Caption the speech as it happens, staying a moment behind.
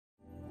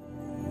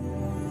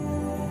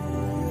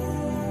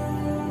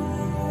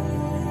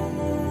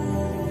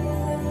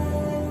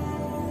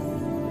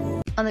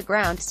On the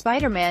ground,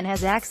 Spider-Man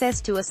has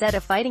access to a set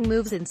of fighting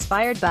moves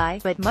inspired by,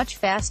 but much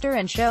faster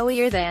and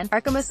showier than,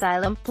 Arkham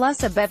Asylum,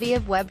 plus a bevy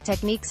of web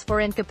techniques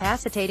for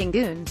incapacitating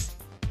goons.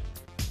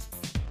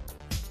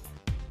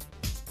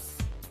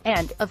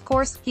 And, of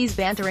course, he's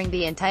bantering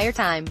the entire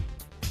time.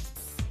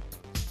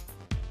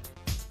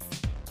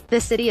 The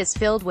city is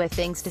filled with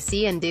things to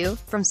see and do,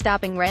 from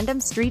stopping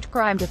random street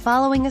crime to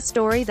following a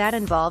story that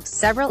involves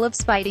several of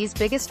Spidey's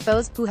biggest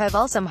foes, who have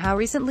all somehow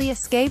recently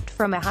escaped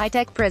from a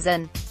high-tech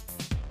prison.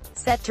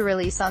 Set to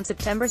release on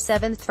September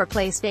 7th for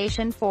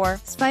PlayStation 4,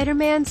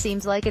 Spider-Man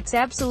seems like it's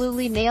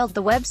absolutely nailed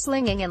the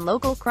web-slinging and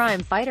local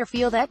crime fighter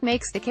feel that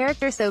makes the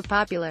character so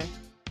popular.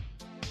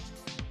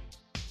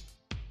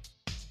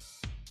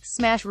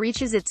 Smash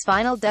reaches its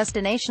final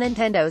destination.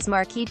 Nintendo's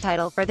marquee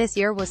title for this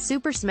year was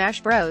Super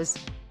Smash Bros.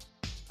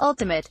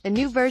 Ultimate, a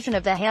new version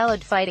of the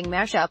hallowed fighting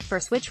mashup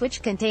for Switch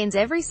which contains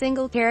every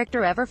single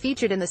character ever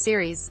featured in the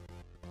series.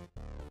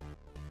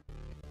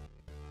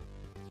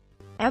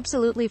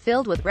 Absolutely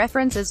filled with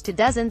references to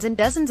dozens and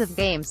dozens of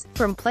games,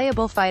 from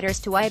playable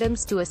fighters to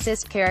items to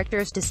assist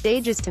characters to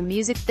stages to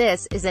music.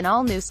 This is an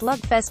all-new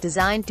slugfest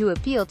designed to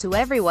appeal to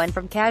everyone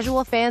from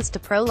casual fans to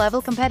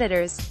pro-level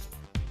competitors.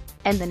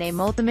 And the name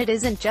Ultimate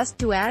isn't just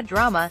to add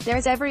drama,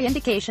 there's every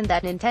indication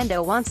that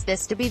Nintendo wants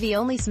this to be the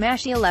only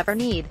Smash you'll ever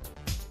need.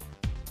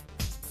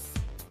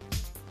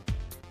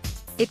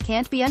 It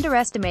can't be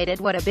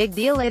underestimated what a big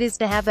deal it is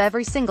to have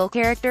every single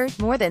character,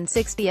 more than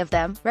 60 of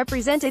them,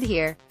 represented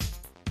here.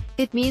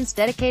 It means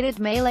dedicated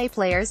Melee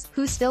players,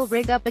 who still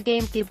rig up a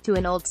GameCube to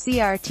an old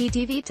CRT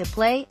TV to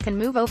play, can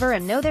move over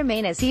and know their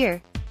main is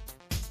here.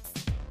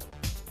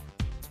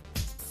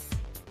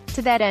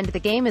 To that end, the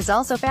game is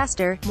also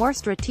faster, more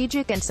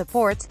strategic and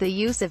supports the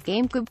use of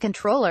GameCube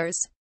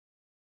controllers.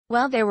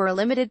 While there were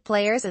limited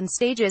players and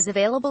stages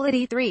available at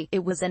E3,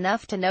 it was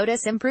enough to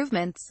notice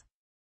improvements.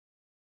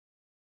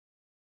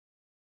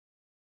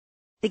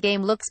 The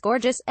game looks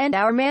gorgeous, and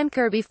our man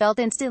Kirby felt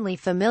instantly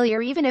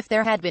familiar even if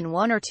there had been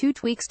one or two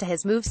tweaks to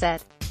his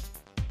moveset.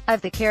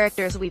 Of the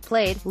characters we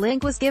played,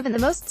 Link was given the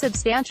most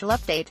substantial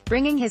update,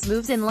 bringing his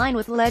moves in line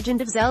with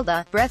Legend of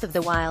Zelda: Breath of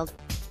the Wild.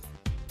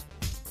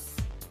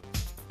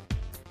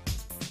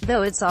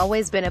 Though it's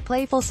always been a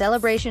playful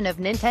celebration of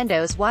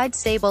Nintendo's wide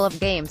stable of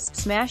games,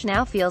 Smash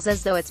now feels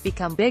as though it's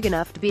become big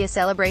enough to be a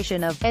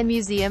celebration of, and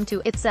museum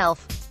to,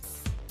 itself.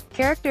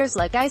 Characters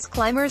like Ice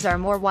Climbers are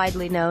more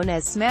widely known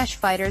as Smash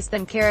fighters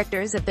than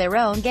characters of their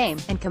own game,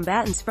 and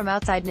combatants from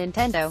outside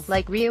Nintendo,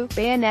 like Ryu,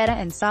 Bayonetta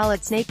and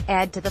Solid Snake,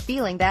 add to the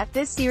feeling that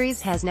this series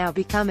has now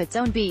become its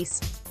own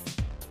beast.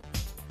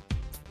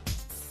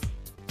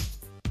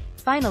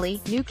 Finally,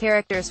 new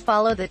characters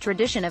follow the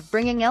tradition of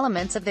bringing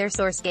elements of their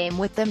source game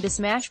with them to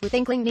Smash, with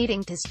Inkling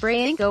needing to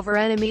spray ink over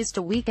enemies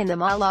to weaken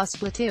them a la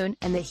Splatoon,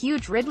 and the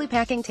huge Ridley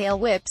packing tail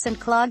whips and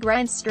claw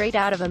grinds straight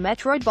out of a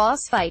Metroid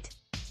boss fight.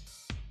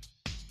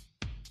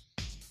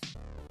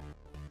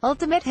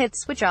 Ultimate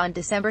hits Switch on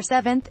December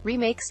 7th.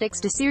 Remake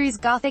sticks to series'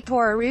 gothic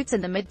horror roots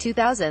in the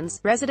mid-2000s.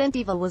 Resident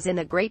Evil was in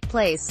a great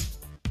place.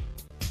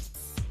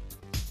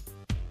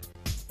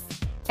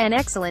 An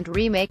excellent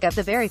remake of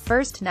the very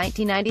first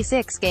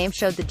 1996 game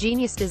showed the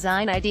genius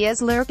design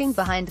ideas lurking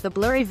behind the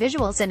blurry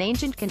visuals and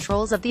ancient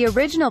controls of the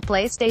original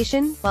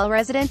PlayStation, while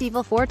Resident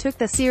Evil 4 took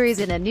the series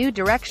in a new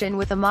direction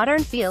with a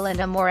modern feel and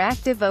a more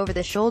active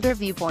over-the-shoulder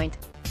viewpoint.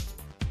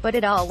 But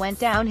it all went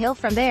downhill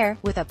from there,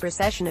 with a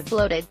procession of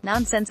bloated,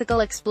 nonsensical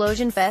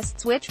explosion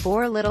fests which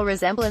bore little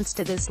resemblance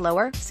to the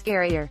slower,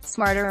 scarier,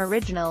 smarter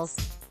originals.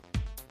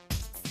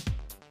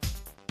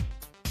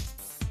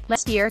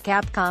 Last year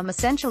Capcom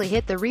essentially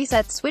hit the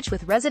reset switch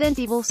with Resident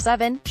Evil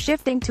 7,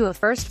 shifting to a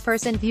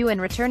first-person view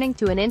and returning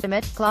to an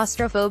intimate,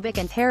 claustrophobic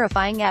and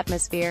terrifying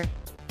atmosphere.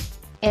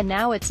 And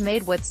now it's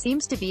made what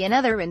seems to be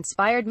another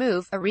inspired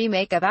move, a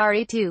remake of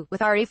RE2,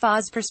 with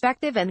RE4's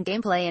perspective and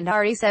gameplay and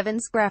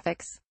RE7's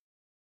graphics.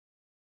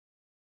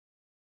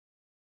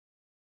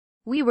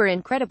 We were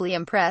incredibly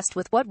impressed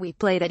with what we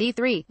played at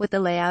E3, with the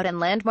layout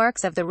and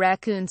landmarks of the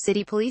Raccoon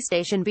City police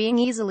station being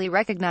easily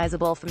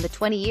recognizable from the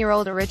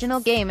 20-year-old original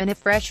game, and a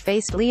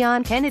fresh-faced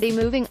Leon Kennedy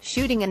moving,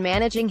 shooting and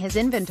managing his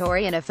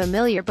inventory in a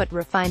familiar but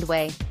refined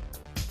way.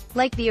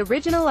 Like the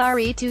original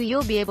RE2,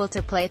 you'll be able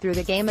to play through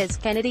the game as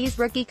Kennedy's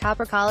rookie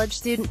copper college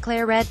student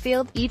Claire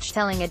Redfield, each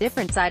telling a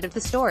different side of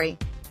the story.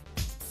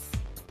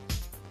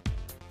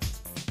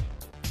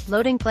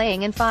 Loading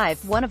playing in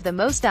 5. One of the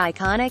most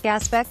iconic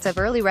aspects of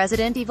early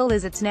Resident Evil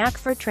is its knack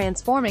for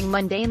transforming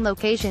mundane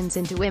locations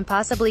into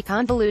impossibly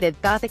convoluted,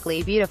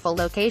 gothically beautiful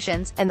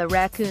locations, and the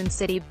Raccoon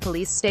City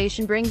police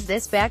station brings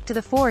this back to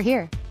the fore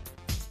here.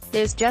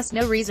 There's just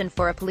no reason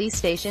for a police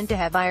station to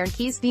have iron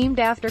keys themed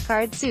after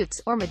card suits,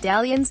 or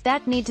medallions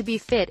that need to be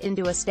fit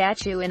into a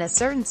statue in a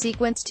certain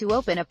sequence to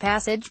open a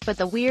passage, but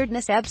the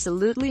weirdness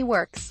absolutely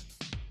works.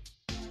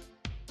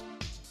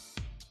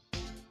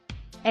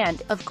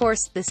 And, of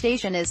course, the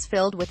station is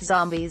filled with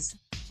zombies.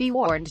 Be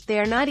warned, they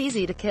are not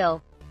easy to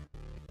kill.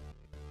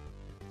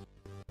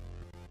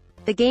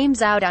 The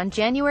game's out on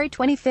January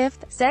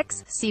 25th.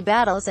 Sex, sea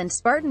battles and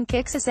Spartan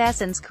kicks.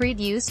 Assassin's Creed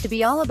used to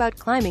be all about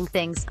climbing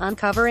things,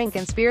 uncovering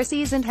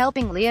conspiracies and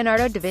helping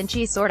Leonardo da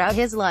Vinci sort out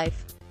his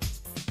life.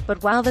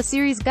 But while the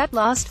series got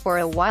lost for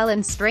a while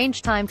in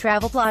strange time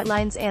travel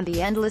plotlines and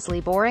the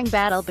endlessly boring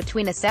battle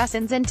between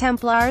assassins and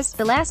Templars,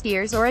 the last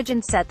year's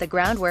origin set the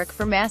groundwork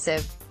for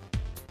massive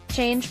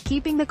change,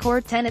 keeping the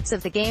core tenets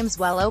of the games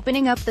while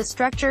opening up the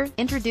structure,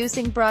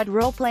 introducing broad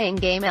role-playing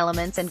game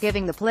elements and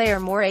giving the player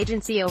more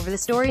agency over the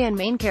story and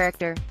main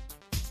character.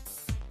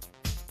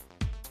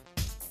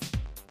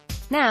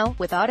 Now,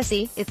 with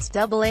Odyssey, it's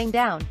doubling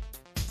down.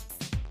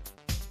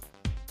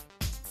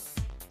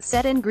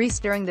 Set in Greece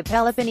during the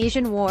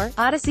Peloponnesian War,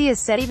 Odyssey is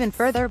set even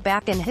further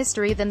back in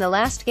history than the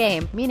last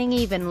game, meaning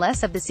even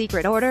less of the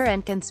secret order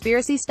and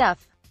conspiracy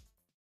stuff.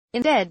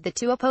 Instead, the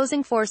two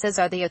opposing forces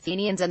are the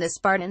Athenians and the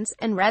Spartans,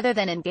 and rather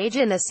than engage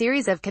in a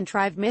series of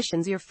contrived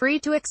missions, you're free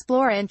to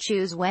explore and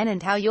choose when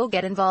and how you'll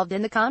get involved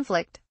in the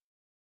conflict.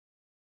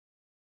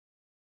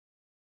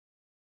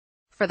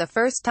 For the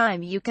first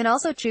time, you can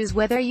also choose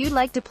whether you'd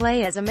like to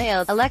play as a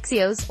male,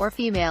 Alexios, or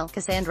female,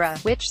 Cassandra,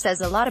 which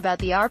says a lot about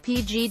the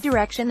RPG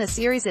direction the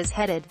series is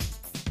headed.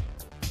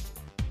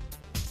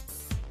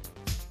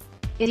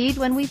 Indeed,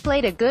 when we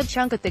played a good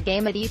chunk of the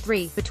game at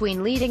E3,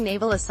 between leading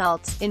naval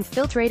assaults,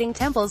 infiltrating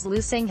temples,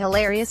 loosing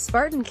hilarious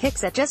Spartan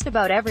kicks at just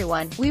about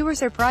everyone, we were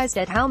surprised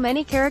at how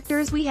many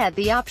characters we had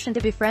the option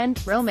to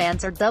befriend,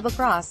 romance or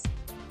double-cross.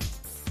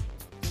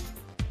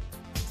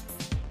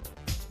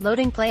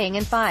 Loading playing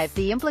in 5.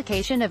 The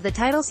implication of the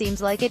title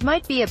seems like it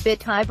might be a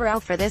bit highbrow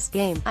for this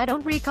game. I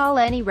don't recall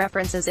any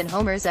references in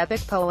Homer's epic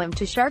poem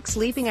to sharks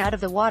leaping out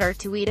of the water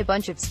to eat a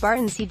bunch of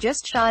Spartans he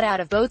just shot out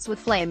of boats with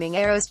flaming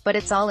arrows, but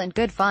it's all in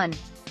good fun.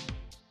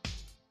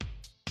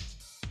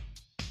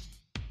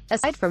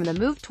 Aside from the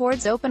move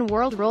towards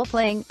open-world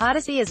role-playing,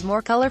 Odyssey is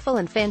more colorful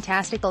and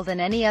fantastical than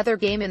any other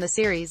game in the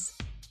series.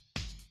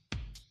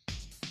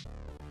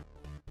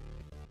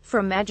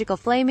 From magical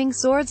flaming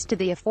swords to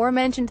the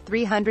aforementioned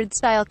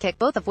 300-style kick,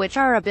 both of which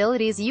are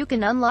abilities you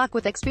can unlock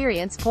with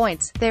experience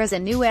points, there's a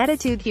new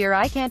attitude here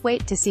I can't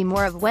wait to see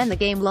more of when the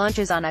game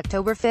launches on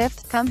October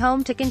 5th. Come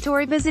home to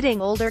Kentori.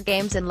 Visiting older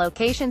games and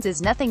locations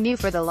is nothing new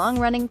for the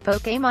long-running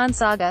Pokémon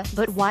saga,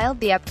 but while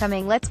the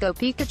upcoming Let's Go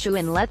Pikachu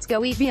and Let's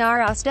Go Eevee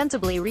are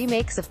ostensibly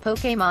remakes of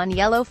Pokémon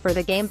Yellow for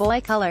the Game Boy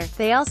Color,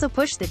 they also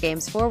push the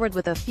games forward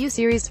with a few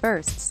series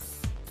firsts.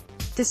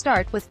 To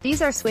start with,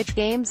 these are Switch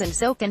games and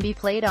so can be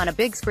played on a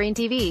big screen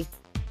TV.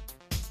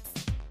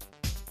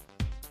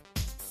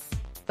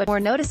 But more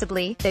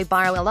noticeably, they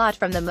borrow a lot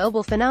from the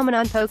mobile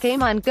phenomenon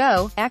Pokémon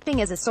Go, acting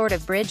as a sort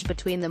of bridge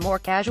between the more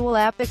casual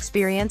app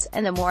experience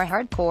and the more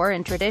hardcore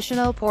and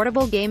traditional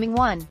portable gaming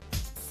one.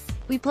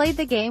 We played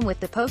the game with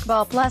the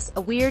Pokeball Plus,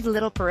 a weird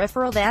little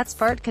peripheral that's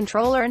part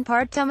controller and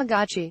part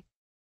Tamagotchi.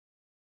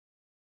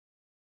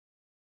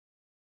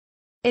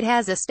 It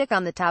has a stick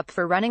on the top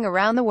for running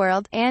around the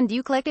world, and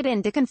you click it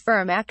in to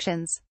confirm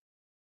actions.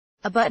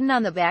 A button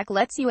on the back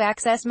lets you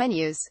access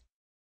menus.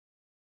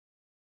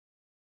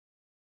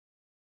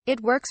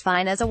 It works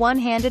fine as a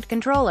one-handed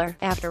controller.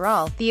 After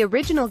all, the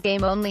original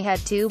game only had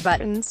 2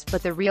 buttons,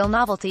 but the real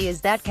novelty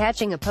is that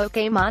catching a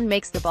Pokémon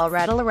makes the ball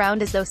rattle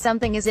around as though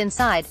something is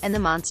inside, and the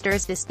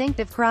monster's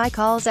distinctive cry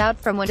calls out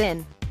from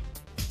within.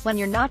 When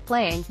you're not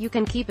playing, you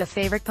can keep a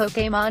favorite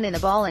Pokémon in the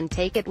ball and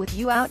take it with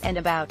you out and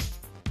about.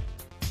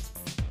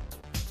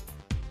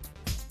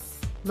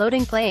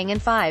 Loading playing in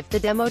 5. The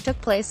demo took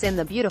place in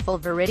the beautiful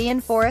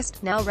Viridian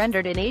Forest, now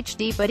rendered in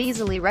HD but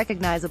easily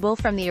recognizable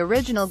from the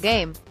original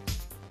game.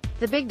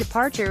 The big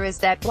departure is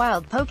that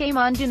wild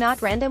Pokémon do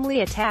not randomly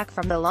attack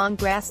from the long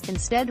grass,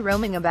 instead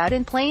roaming about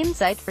in plain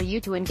sight for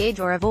you to engage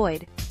or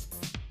avoid.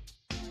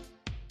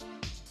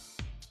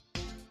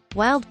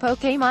 Wild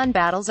Pokémon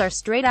battles are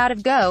straight out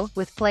of Go,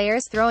 with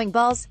players throwing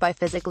balls by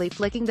physically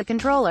flicking the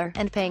controller,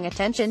 and paying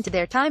attention to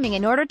their timing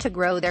in order to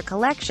grow their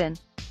collection.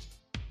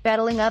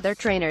 Battling other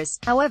trainers,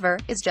 however,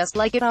 is just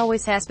like it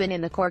always has been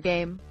in the core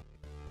game.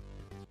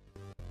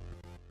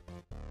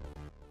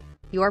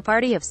 Your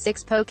party of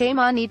 6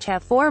 Pokémon each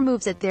have 4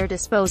 moves at their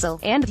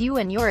disposal, and you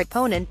and your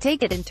opponent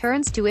take it in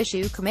turns to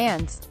issue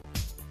commands.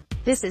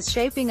 This is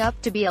shaping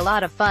up to be a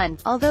lot of fun,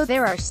 although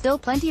there are still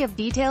plenty of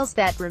details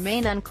that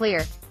remain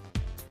unclear.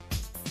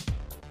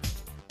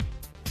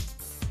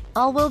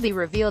 All will be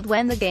revealed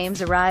when the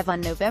games arrive on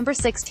November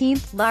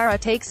 16th. Lara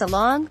takes a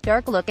long,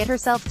 dark look at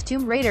herself.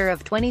 Tomb Raider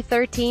of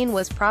 2013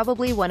 was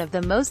probably one of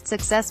the most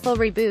successful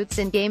reboots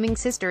in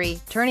gaming's history,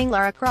 turning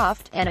Lara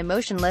Croft, an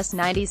emotionless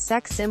 90s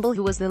sex symbol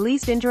who was the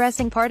least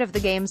interesting part of the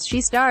games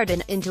she starred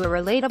in, into a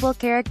relatable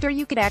character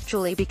you could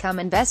actually become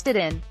invested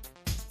in.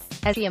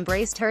 As she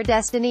embraced her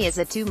destiny as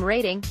a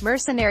tomb-raiding,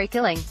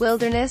 mercenary-killing,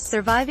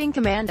 wilderness-surviving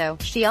commando,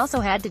 she also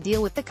had to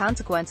deal with the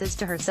consequences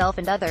to herself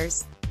and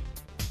others.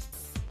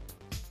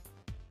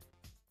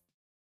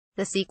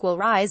 The sequel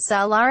Rise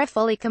saw Lara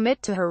fully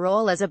commit to her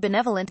role as a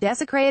benevolent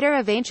desecrator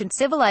of ancient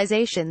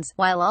civilizations,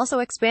 while also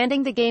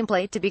expanding the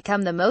gameplay to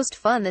become the most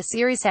fun the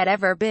series had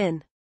ever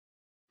been.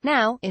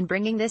 Now, in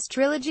bringing this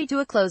trilogy to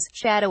a close,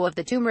 Shadow of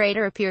the Tomb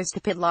Raider appears to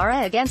pit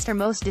Lara against her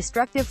most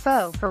destructive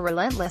foe, her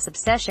relentless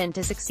obsession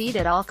to succeed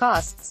at all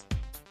costs.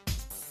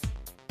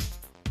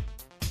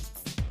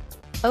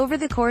 Over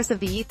the course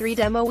of the E3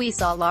 demo we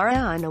saw Lara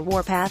on a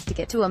warpath to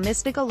get to a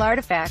mystical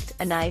artifact,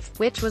 a knife,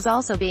 which was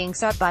also being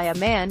sought by a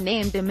man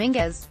named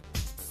Dominguez.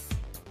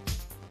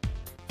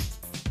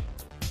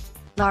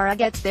 Lara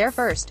gets there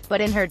first, but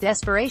in her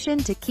desperation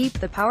to keep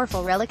the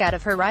powerful relic out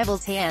of her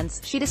rival's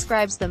hands, she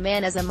describes the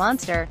man as a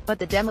monster, but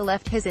the demo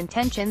left his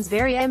intentions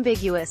very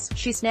ambiguous.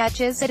 She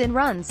snatches it and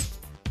runs.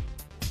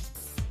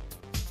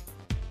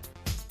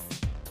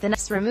 The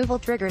knife's removal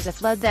triggers a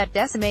flood that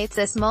decimates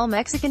a small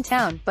Mexican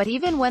town, but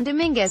even when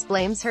Dominguez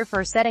blames her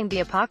for setting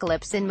the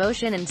apocalypse in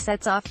motion and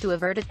sets off to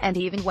avert it, and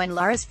even when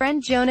Lara's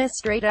friend Jonas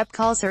straight up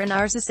calls her a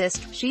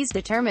narcissist, she's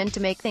determined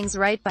to make things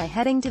right by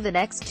heading to the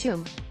next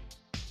tomb.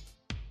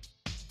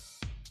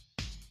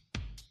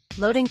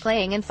 Loading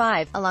playing in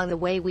 5. Along the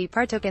way we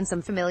partook in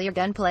some familiar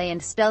gunplay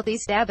and stealthy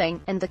stabbing,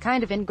 and the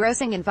kind of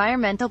engrossing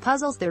environmental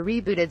puzzles the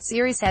rebooted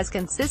series has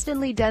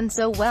consistently done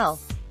so well.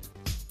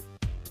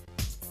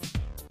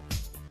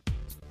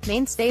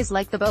 Mainstays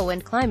like the bow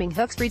and climbing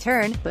hooks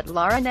return, but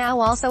Lara now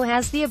also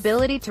has the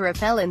ability to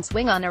rappel and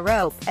swing on a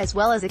rope, as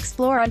well as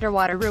explore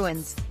underwater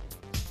ruins.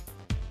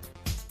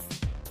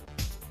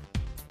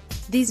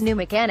 These new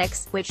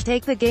mechanics, which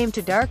take the game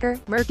to darker,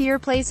 murkier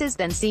places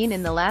than seen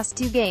in the last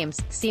two games,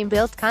 seem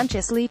built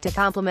consciously to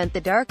complement the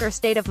darker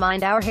state of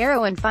mind our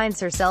heroine finds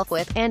herself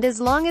with, and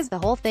as long as the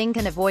whole thing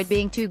can avoid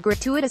being too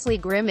gratuitously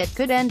grim it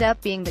could end up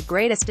being the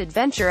greatest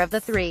adventure of the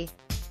three.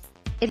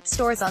 It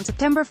stores on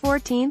September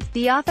 14th.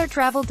 The author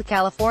traveled to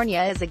California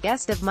as a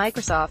guest of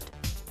Microsoft.